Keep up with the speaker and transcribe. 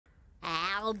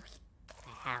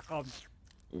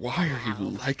Why are you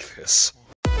like this?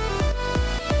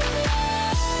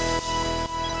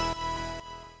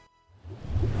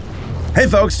 Hey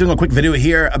folks, doing a quick video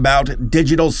here about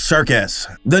Digital Circus,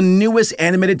 the newest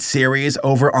animated series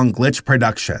over on Glitch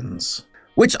Productions.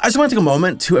 Which I just want to take a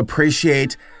moment to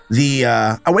appreciate the,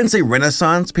 I wouldn't say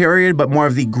renaissance period, but more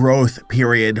of the growth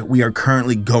period we are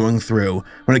currently going through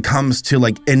when it comes to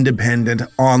like independent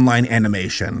online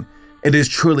animation. It is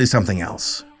truly something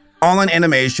else. Online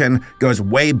animation goes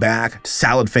way back to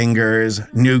Salad Fingers,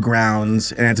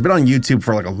 Newgrounds, and it's been on YouTube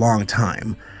for like a long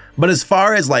time. But as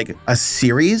far as like a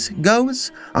series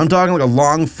goes, I'm talking like a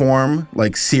long form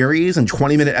like series and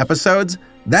 20-minute episodes,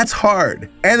 that's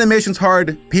hard. Animation's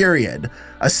hard, period.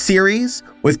 A series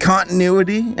with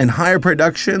continuity and higher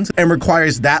productions and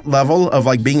requires that level of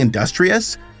like being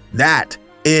industrious, that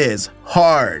is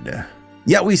hard.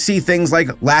 Yet we see things like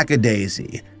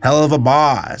Lackadaisy, Hell of a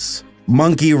Boss,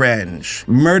 Monkey Wrench,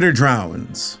 Murder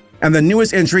Drones, and the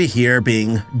newest entry here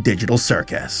being Digital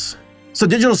Circus. So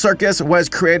Digital Circus was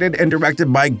created and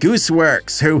directed by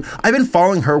Gooseworks, who I've been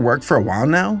following her work for a while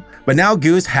now, but now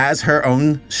Goose has her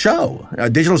own show.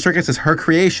 Digital Circus is her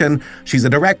creation. She's the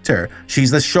director,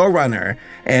 she's the showrunner,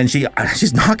 and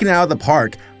she's knocking it out of the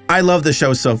park. I love the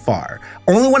show so far.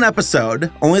 Only one episode,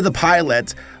 only the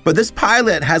pilot, but this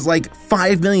pilot has like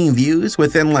 5 million views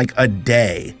within like a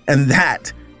day, and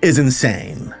that is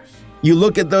insane. You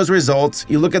look at those results,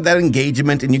 you look at that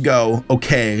engagement, and you go,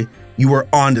 okay, you were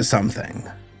onto something.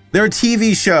 There are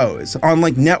TV shows on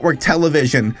like network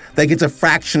television that gets a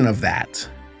fraction of that.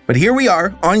 But here we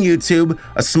are on YouTube,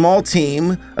 a small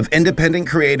team of independent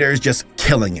creators just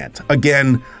killing it.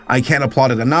 Again, I can't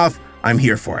applaud it enough. I'm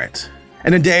here for it.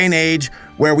 In a day and age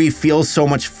where we feel so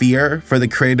much fear for the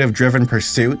creative-driven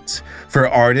pursuit, for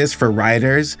artists, for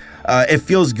writers, it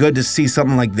feels good to see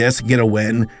something like this get a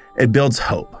win. It builds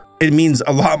hope. It means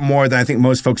a lot more than I think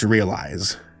most folks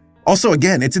realize. Also,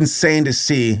 again, it's insane to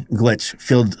see Glitch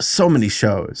field so many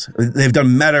shows. They've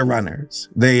done Meta Runners.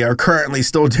 They are currently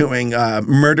still doing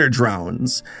Murder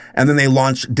Drones. And then they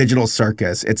launched Digital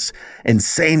Circus. It's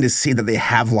insane to see that they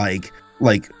have like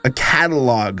a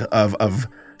catalog of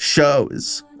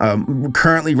shows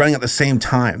currently running at the same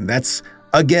time. That's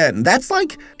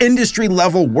like industry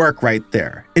level work right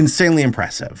there. Insanely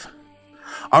impressive.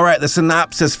 All right, the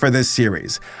synopsis for this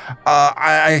series.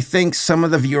 I think some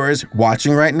of the viewers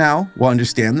watching right now will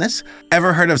understand this.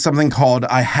 Ever heard of something called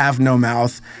I Have No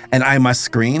Mouth and I Must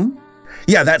Scream?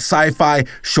 Yeah, that sci-fi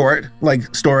short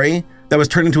like story that was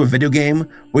turned into a video game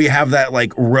where you have that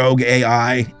like rogue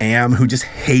AI, Am, who just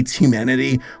hates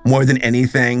humanity more than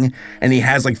anything. And he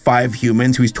has like 5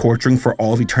 humans who he's torturing for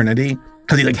all of eternity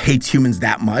because he like hates humans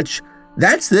that much.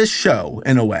 That's this show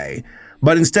in a way.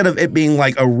 But instead of it being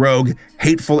like a rogue,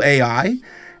 hateful AI,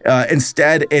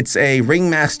 instead it's a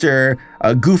ringmaster,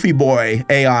 a goofy boy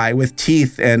AI with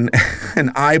teeth and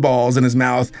eyeballs in his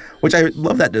mouth, which I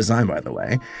love that design, by the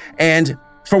way. And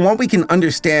from what we can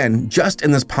understand just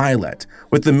in this pilot,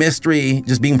 with the mystery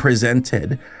just being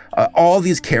presented, all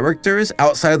these characters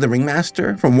outside of the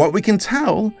ringmaster, from what we can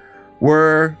tell,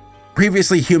 were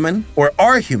previously human or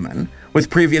are human, with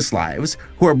previous lives,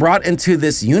 who are brought into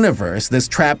this universe, this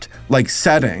trapped like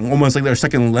setting, almost like they're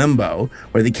stuck in limbo,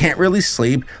 where they can't really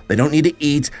sleep, they don't need to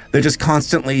eat, they're just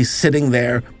constantly sitting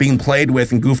there being played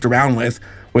with and goofed around with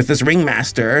this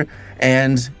ringmaster,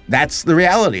 and that's the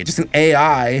reality, just an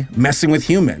AI messing with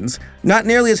humans. Not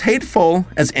nearly as hateful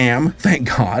as Am, thank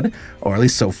God, or at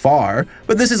least so far,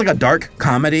 but this is like a dark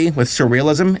comedy with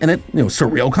surrealism in it,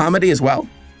 surreal comedy as well.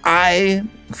 I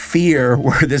fear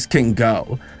where this can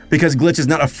go, because Glitch is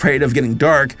not afraid of getting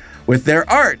dark with their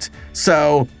art.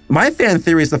 So my fan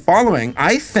theory is the following.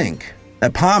 I think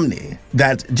that Pomni,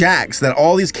 that Jax, that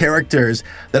all these characters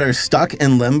that are stuck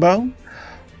in limbo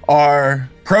are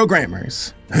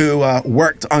programmers who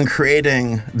worked on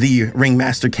creating the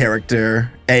Ringmaster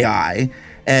character AI,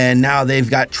 and now they've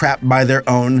got trapped by their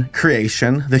own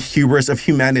creation, the hubris of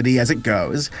humanity as it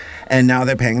goes, and now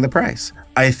they're paying the price.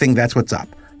 I think that's what's up.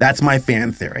 That's my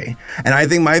fan theory. And I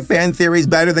think my fan theory is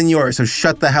better than yours, so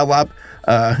shut the hell up,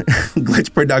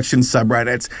 Glitch Productions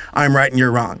subreddits. I'm right and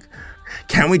you're wrong.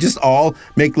 Can we just all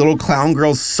make little clown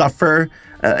girls suffer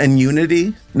in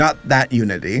unity? Not that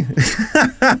unity.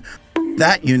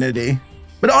 That unity.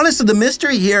 But honestly, the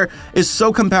mystery here is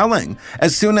so compelling.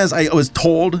 As soon as I was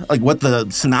told like what the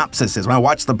synopsis is, when I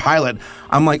watched the pilot,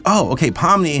 I'm like, oh, okay,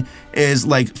 Pomni is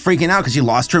like freaking out because she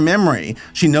lost her memory.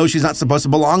 She knows she's not supposed to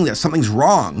belong there. Something's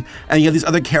wrong. And you have these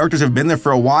other characters who have been there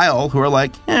for a while who are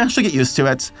like, she'll get used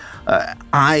to it.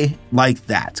 I like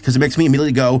that because it makes me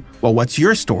immediately go, well, what's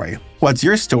your story? What's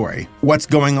your story? What's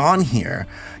going on here?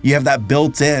 You have that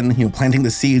built in, planting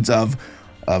the seeds of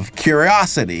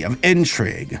curiosity, of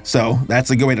intrigue. So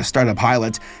that's a good way to start a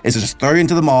pilot, is to just throw you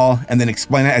into the mall and then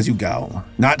explain it as you go.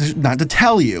 Not to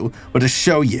tell you, but to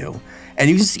show you. And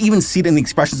you just even see it in the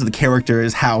expressions of the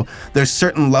characters, how there's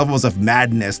certain levels of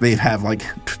madness they have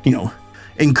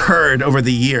incurred over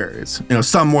the years,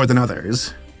 some more than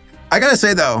others. I gotta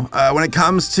say though, when it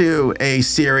comes to a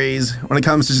series, when it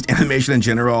comes to just animation in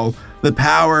general, the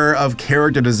power of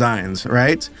character designs,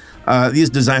 right? These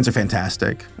designs are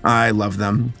fantastic. I love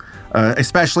them.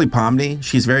 Especially Pomni.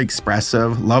 She's very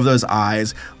expressive. Love those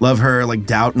eyes. Love her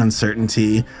doubt and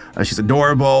uncertainty. She's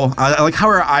adorable. I like how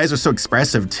her eyes are so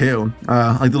expressive too.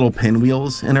 Like the little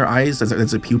pinwheels in her eyes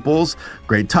as her pupils.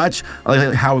 Great touch. I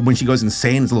like how when she goes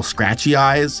insane, it's little scratchy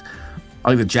eyes. I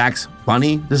like the Jax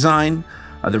bunny design.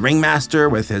 The Ringmaster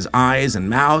with his eyes and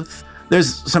mouth.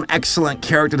 There's some excellent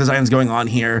character designs going on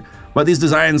here. But these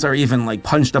designs are even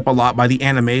punched up a lot by the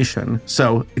animation,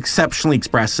 so exceptionally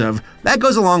expressive. That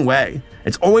goes a long way.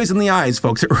 It's always in the eyes,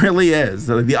 folks. It really is.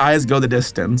 The eyes go the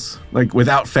distance,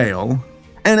 without fail.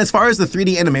 And as far as the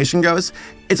 3D animation goes,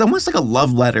 it's almost like a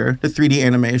love letter to 3D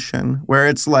animation, where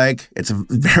it's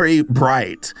very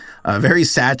bright, very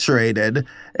saturated.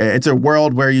 It's a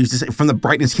world where you just, from the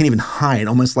brightness, you can't even hide,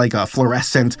 almost like a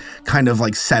fluorescent kind of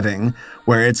setting,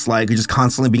 where it's you're just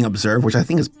constantly being observed, which I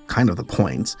think is kind of the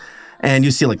point. And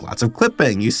you see lots of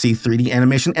clipping, you see 3D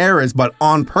animation errors, but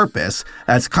on purpose.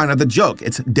 That's kind of the joke.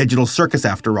 It's Digital Circus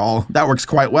after all. That works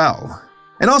quite well.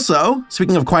 And also,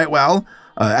 speaking of quite well,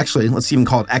 actually, let's even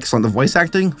call it excellent. The voice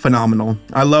acting, phenomenal.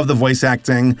 I love the voice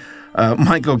acting.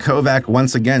 Michael Kovac,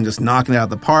 once again, just knocking it out of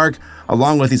the park,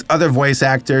 along with these other voice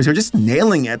actors who are just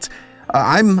nailing it.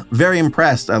 I'm very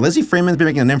impressed. Lizzie Freeman's been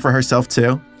making a name for herself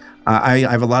too. I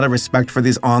have a lot of respect for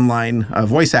these online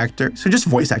voice actors, who are just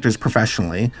voice actors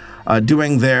professionally,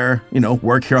 doing their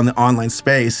work here on the online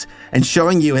space and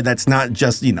showing you that's not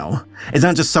just it's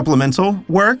not just supplemental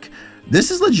work. This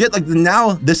is legit.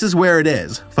 Now this is where it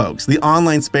is, folks. The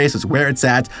online space is where it's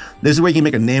at. This is where you can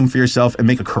make a name for yourself and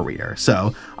make a career.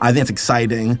 So I think it's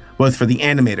exciting, both for the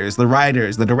animators, the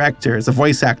writers, the directors, the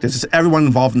voice actors, just everyone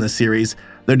involved in this series.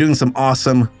 They're doing some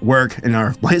awesome work and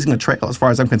are blazing a trail as far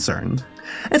as I'm concerned.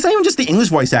 And it's not even just the English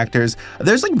voice actors.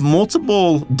 There's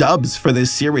multiple dubs for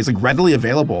this series readily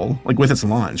available with its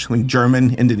launch.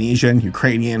 German, Indonesian,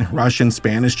 Ukrainian, Russian,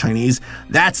 Spanish, Chinese.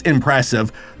 That's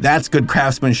impressive. That's good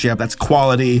craftsmanship. That's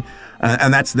quality.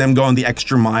 And that's them going the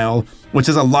extra mile, which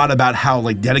is a lot about how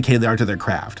dedicated they are to their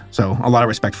craft. So a lot of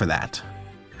respect for that.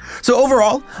 So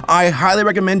overall, I highly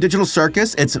recommend Digital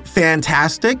Circus. It's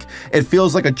fantastic. It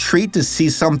feels like a treat to see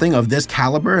something of this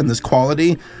caliber and this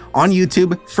quality on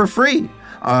YouTube for free.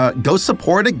 Go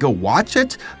support it, go watch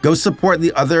it, go support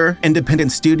the other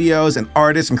independent studios and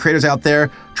artists and creators out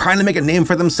there trying to make a name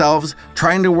for themselves,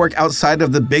 trying to work outside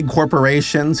of the big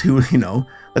corporations who,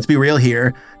 let's be real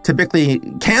here, typically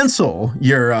cancel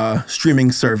your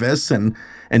streaming service and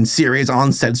series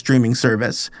on said streaming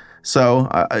service. So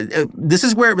this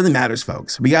is where it really matters,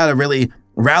 folks. We gotta really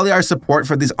rally our support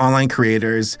for these online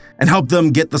creators and help them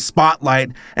get the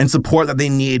spotlight and support that they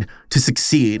need to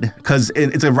succeed, because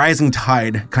it's a rising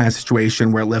tide kind of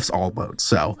situation where it lifts all boats.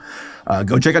 So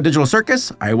go check out Digital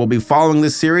Circus. I will be following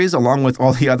this series along with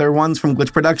all the other ones from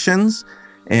Glitch Productions.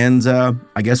 And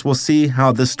I guess we'll see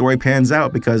how this story pans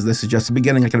out, because this is just the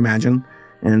beginning, I can imagine.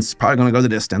 And it's probably going to go the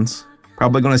distance.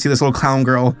 Probably going to see this little clown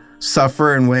girl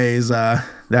suffer in ways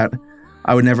that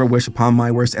I would never wish upon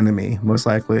my worst enemy, most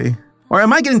likely. Or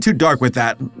am I getting too dark with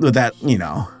that,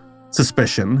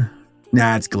 suspicion?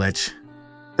 Nah, it's Glitch.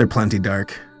 They're plenty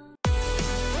dark.